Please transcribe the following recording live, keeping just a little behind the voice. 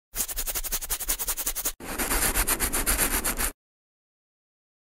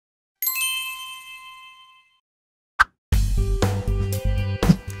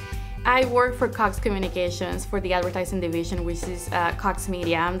I work for Cox Communications for the advertising division, which is Cox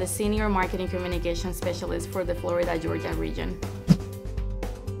Media. I'm the Senior Marketing Communications Specialist for the Florida, Georgia region.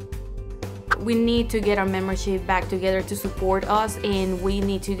 We need to get our membership back together to support us, and we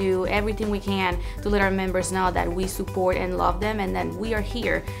need to do everything we can to let our members know that we support and love them, and that we are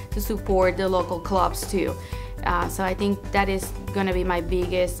here to support the local clubs too. So I think that is going to be my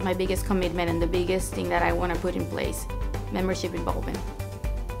biggest commitment and the biggest thing that I want to put in place: membership involvement.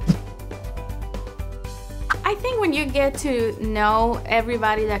 I think when you get to know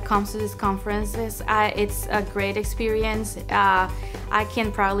everybody that comes to these conferences, it's a great experience. I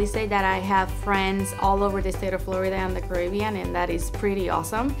can proudly say that I have friends all over the state of Florida and the Caribbean, and that is pretty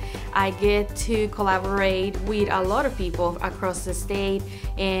awesome. I get to collaborate with a lot of people across the state,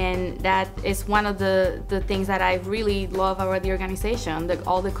 and that is one of the things that I really love about the organization,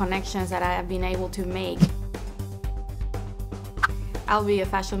 all the connections that I have been able to make. I'll be a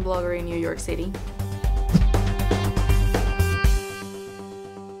fashion blogger in New York City.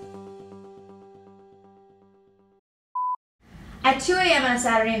 At 2 a.m. on a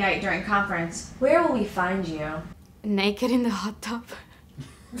Saturday night during conference, where will we find you? Naked in the hot tub.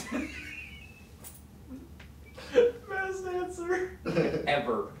 Best answer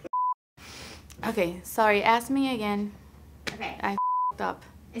ever. Okay, sorry, ask me again. Okay. I f***ed up.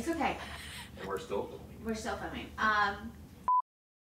 It's okay. And we're still We're still filming.